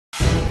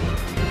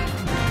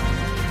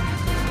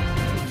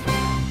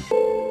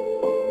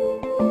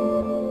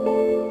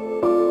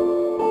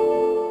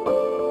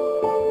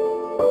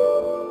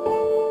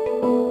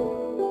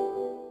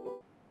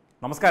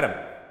നമസ്കാരം.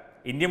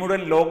 ഇന്ത്യ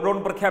മുഴുവൻ ലോക്ക്ഡൌൺ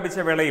പ്രഖ്യാപിച്ച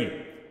വേളയിൽ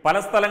പല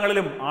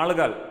സ്ഥലങ്ങളിലും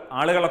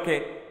ആളുകളൊക്കെ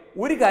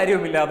ഒരു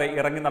കാര്യവുമില്ലാതെ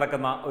ഇറങ്ങി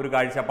നടക്കുന്ന ഒരു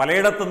കാഴ്ച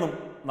പലയിടത്തുനിന്നും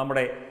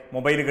നമ്മുടെ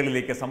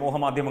മൊബൈലുകളിലേക്ക് സമൂഹ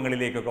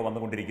മാധ്യമങ്ങളിലേക്കൊക്കെ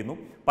വന്നുകൊണ്ടിരിക്കുന്നു.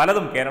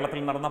 പലതും കേരളത്തിൽ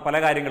നടന്ന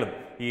പല കാര്യങ്ങളും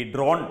ഈ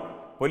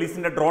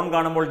പോലീസിന്റെ ഡ്രോൺ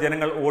കാണുമ്പോൾ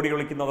ജനങ്ങൾ ഓടി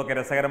ഒളിക്കുന്നതൊക്കെ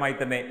രസകരമായി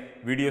തന്നെ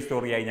വീഡിയോ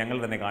സ്റ്റോറിയായി ഞങ്ങൾ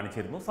തന്നെ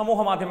കാണിച്ചിരുന്നു.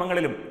 സമൂഹ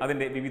മാധ്യമങ്ങളിലും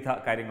അതിൻ്റെ വിവിധ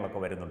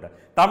കാര്യങ്ങളൊക്കെ വരുന്നുണ്ട്.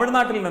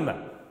 തമിഴ്നാട്ടിൽ നിന്ന്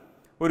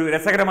ഒരു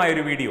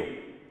രസകരമായൊരു വീഡിയോ,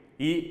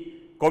 ഈ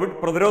കോവിഡ്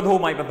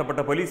പ്രതിരോധവുമായി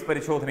ബന്ധപ്പെട്ട് പോലീസ്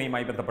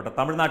പരിശോധനയുമായി ബന്ധപ്പെട്ട്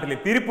തമിഴ്നാട്ടിലെ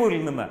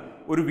തിരുപ്പൂരിൽ നിന്ന്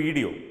ഒരു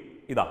വീഡിയോ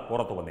ഇതാ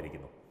പുറത്തു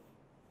വന്നിരിക്കുന്നു.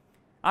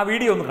 ആ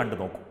വീഡിയോ ഒന്ന് കണ്ടു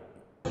നോക്കൂ.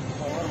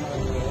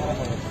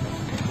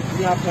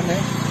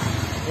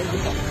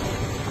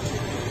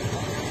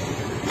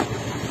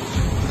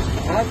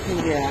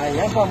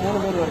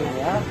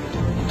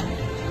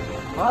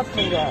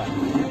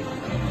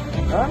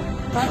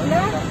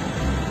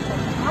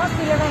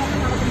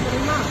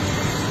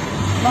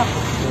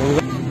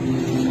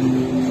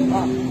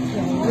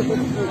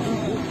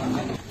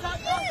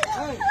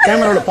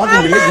 கேமரால பாக்க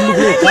முடியல.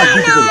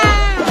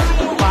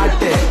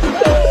 பாட்டு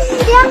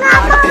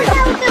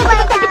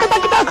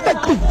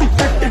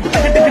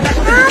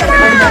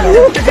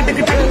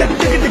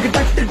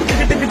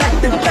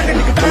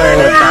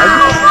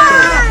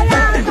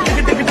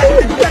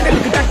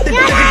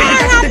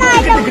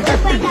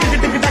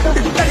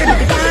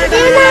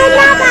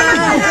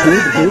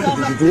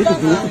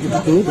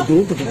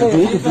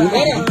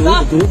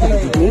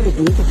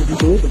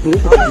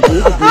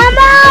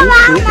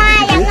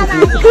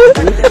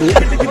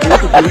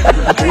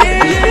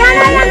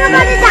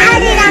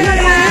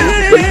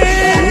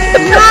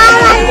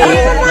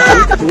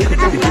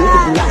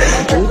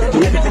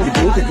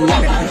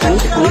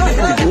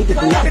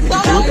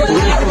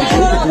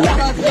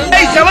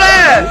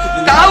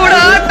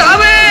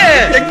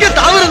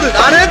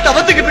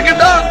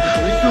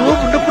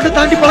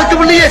தாண்டி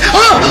பழக்கம் இல்லையே.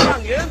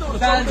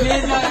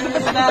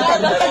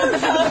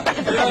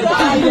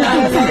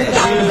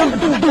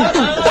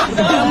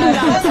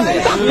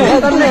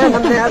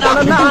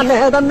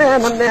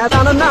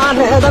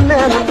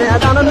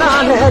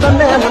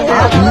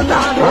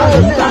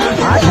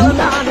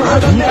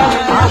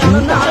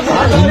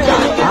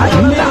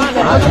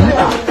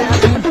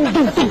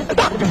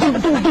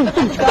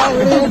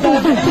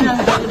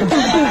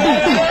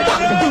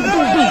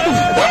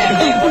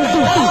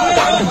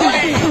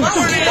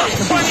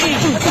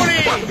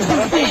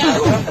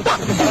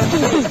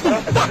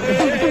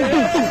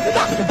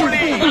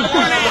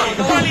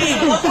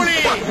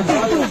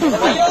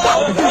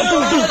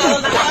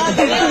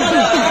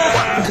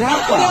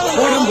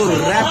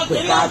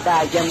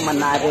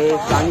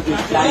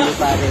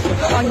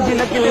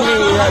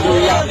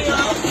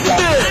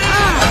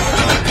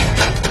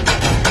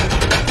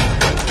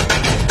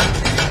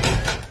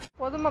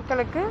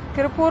 பொதுமக்களுக்கு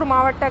திருப்பூர்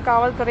மாவட்ட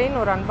காவல்துறையின்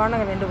ஒரு அன்பான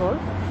வேண்டுகோள்.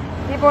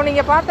 இப்போ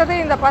நீங்கள் பார்த்தது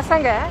இந்த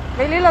பசங்க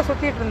வெளியில்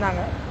சுற்றிட்டு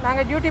இருந்தாங்க.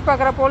 நாங்கள் டியூட்டி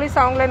பார்க்குற போலீஸ்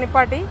அவங்கள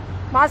நிப்பாட்டி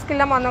மாஸ்க்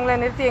இல்லாமல் வந்தவங்கள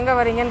நிறுத்தி எங்கே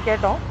வரீங்கன்னு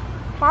கேட்டோம்.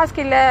 மாஸ்க்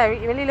இல்லை,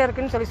 வெளியில்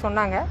இருக்குன்னு சொல்லி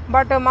சொன்னாங்க.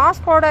 பட்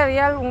மாஸ்கோட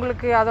ரியல்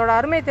உங்களுக்கு அதோட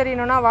அருமை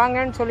தெரியணும்னா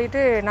வாங்கன்னு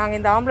சொல்லிட்டு நாங்கள்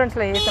இந்த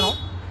ஆம்புலன்ஸில் ஏற்றினோம்.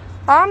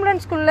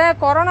 ஆம்புலன்ஸ்குள்ளே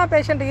கொரோனா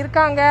பேஷண்ட்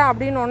இருக்காங்க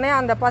அப்படின்னோடனே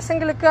அந்த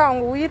பசங்களுக்கு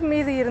அவங்க உயிர்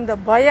மீது இருந்த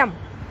பயம்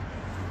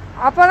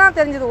அப்போ தான்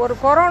தெரிஞ்சது. ஒரு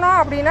கொரோனா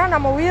அப்படின்னா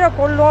நம்ம உயிரை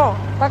கொல்லும்,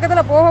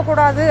 பக்கத்தில்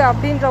போகக்கூடாது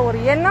அப்படின்ற ஒரு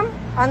எண்ணம்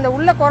அந்த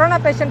உள்ள கொரோனா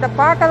பேஷண்ட்டை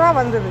பார்க்க தான்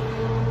வந்தது.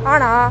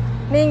 ஆனால்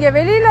நீங்கள்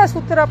வெளியில்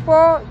சுற்றுறப்போ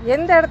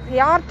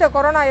யார்கிட்ட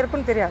கொரோனா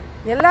இருக்குன்னு தெரியாது.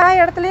 எல்லா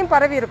இடத்துலையும்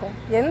பரவி இருக்கும்,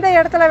 எந்த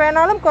இடத்துல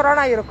வேணாலும்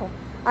கொரோனா இருக்கும்.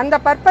 அந்த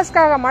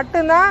பர்பஸ்க்காக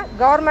மட்டும்தான்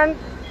கவர்மெண்ட்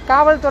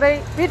காவல்துறை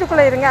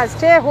வீட்டுக்குள்ளே இருங்க,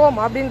 ஸ்டே ஹோம்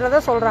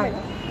அப்படின்றத சொல்கிறாங்க.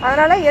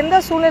 அதனால் எந்த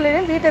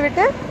சூழ்நிலையிலும் வீட்டை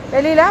விட்டு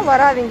வெளியில்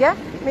வராதிங்க.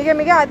 மிக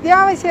மிக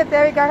அத்தியாவசிய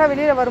தேவைக்காக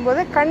வெளியில்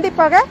வரும்போது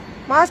கண்டிப்பாக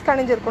மாஸ்க்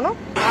அணிஞ்சிருக்கணும்.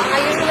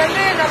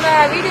 இது நம்ம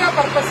வீடியோ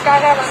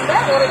பர்பஸ்க்காக வந்த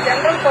ஒரு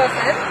ஜெனரல்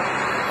பர்சன்.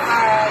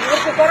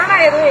 இவருக்கு கொரோனா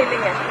எதுவும்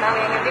இல்லைங்க.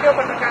 நாங்கள் எங்கள் வீடியோ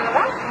பண்ணுறதுக்காக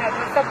தான்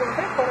ட்ரெஸ்ஸை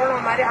போட்டு கொரோனா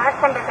மாதிரி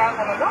ஆக்ட் பண்ணுறதுக்காக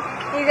கொண்டோம்.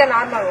 இது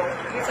நார்மல்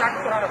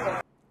கொரோனா.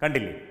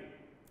 കണ്ടില്ലേ?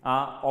 ആ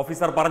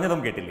ഓഫീസർ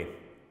പറഞ്ഞതും കേട്ടില്ലേ?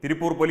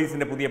 തിരുപ്പൂർ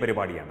പോലീസിന്റെ പുതിയ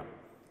പരിപാടിയാണ്.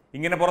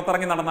 ഇങ്ങനെ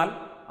പുറത്തിറങ്ങി നടന്നാൽ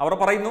അവർ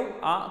പറയുന്നു,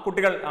 ആ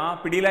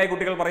പിടിയിലായ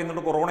കുട്ടികൾ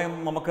പറയുന്നുണ്ട്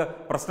കൊറോണയൊന്നും നമുക്ക്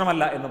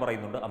പ്രശ്നമല്ല എന്ന്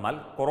പറയുന്നുണ്ട്. എന്നാൽ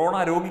കൊറോണ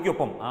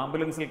രോഗിക്കൊപ്പം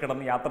ആംബുലൻസിൽ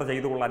കിടന്ന് യാത്ര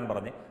ചെയ്തു കൊള്ളാൻ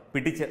പറഞ്ഞ്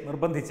പിടിച്ച്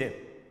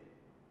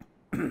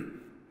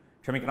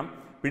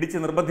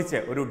നിർബന്ധിച്ച്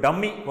ഒരു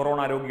ഡമ്മി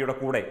കൊറോണ രോഗിയുടെ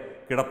കൂടെ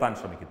കിടത്താൻ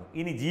ശ്രമിക്കുന്നു.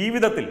 ഇനി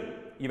ജീവിതത്തിൽ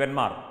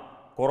ഇവന്മാർ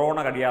കൊറോണ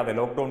കഴിയാതെ,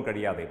 ലോക്ക്ഡൗൺ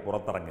കഴിയാതെ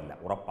പുറത്തിറങ്ങില്ല,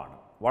 ഉറപ്പാണ്.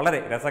 വളരെ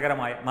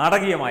രസകരമായ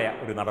നാടകീയമായ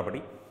ഒരു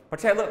നടപടി.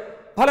 പക്ഷേ അത്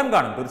ഫലം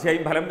കാണും,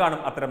 തീർച്ചയായും ഫലം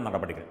കാണും അത്തരം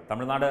നടപടികൾ.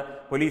 തമിഴ്നാട്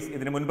പോലീസ്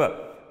ഇതിനു മുൻപ്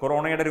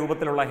കൊറോണയുടെ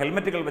രൂപത്തിലുള്ള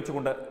ഹെൽമറ്റുകൾ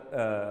വെച്ചുകൊണ്ട്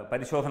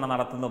പരിശോധന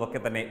നടത്തുന്നതൊക്കെ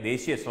തന്നെ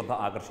ദേശീയ ശ്രദ്ധ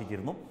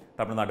ആകർഷിച്ചിരുന്നു.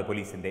 തമിഴ്നാട്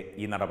പോലീസിൻ്റെ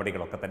ഈ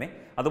നടപടികളൊക്കെ തന്നെ.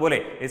 അതുപോലെ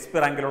SP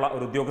റാങ്കിലുള്ള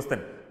ഒരു ഉദ്യോഗസ്ഥൻ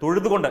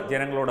തൊഴുതുകൊണ്ട്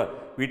ജനങ്ങളോട്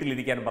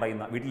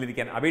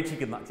വീട്ടിലിരിക്കാൻ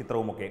അപേക്ഷിക്കുന്ന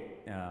ചിത്രവുമൊക്കെ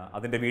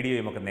അതിൻ്റെ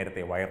വീഡിയോയുമൊക്കെ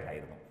നേരത്തെ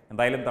വൈറലായിരുന്നു.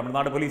 എന്തായാലും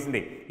തമിഴ്നാട്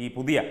പോലീസിൻ്റെ ഈ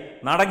പുതിയ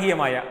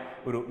നാടകീയമായ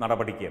ഒരു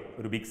നടപടിക്ക്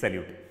ഒരു ബിഗ്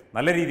സല്യൂട്ട്.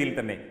 നല്ല രീതിയിൽ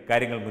തന്നെ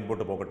കാര്യങ്ങൾ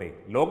മുൻപോട്ട് പോകട്ടെ.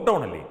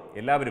 ലോക്ക്ഡൗൺ അല്ലേ,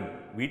 എല്ലാവരും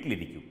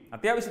വീട്ടിലിരിക്കൂ,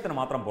 അത്യാവശ്യത്തിന്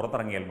മാത്രം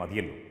പുറത്തിറങ്ങിയാൽ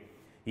മതിയല്ലോ.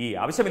 ഈ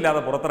ആവശ്യമില്ലാതെ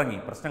പുറത്തിറങ്ങി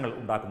പ്രശ്നങ്ങൾ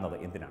ഉണ്ടാക്കുന്നത്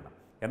എന്തിനാണ്?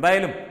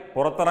 എന്തായാലും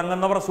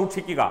പുറത്തിറങ്ങുന്നവർ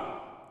സൂക്ഷിക്കുക.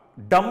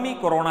 Dummy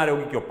corona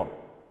രോഗിക്കൊപ്പം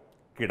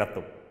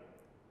കിടത്തും.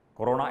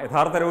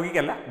 യഥാർത്ഥ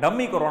രോഗിക്കല്ല,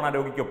 ഡമ്മി കൊറോണ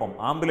രോഗിക്കൊപ്പം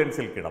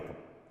ആംബുലൻസിൽ കിടത്തും.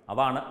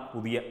 അതാണ്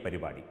പുതിയ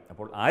പരിപാടി.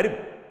 അപ്പോൾ ആരും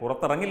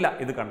പുറത്തിറങ്ങില്ല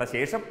ഇത് കണ്ട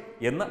ശേഷം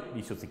എന്ന്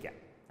വിശ്വസിക്കാം,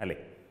 അല്ലേ?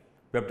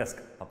 വെബ്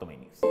ഡെസ്ക് തത്വമൈ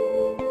ന്യൂസ്.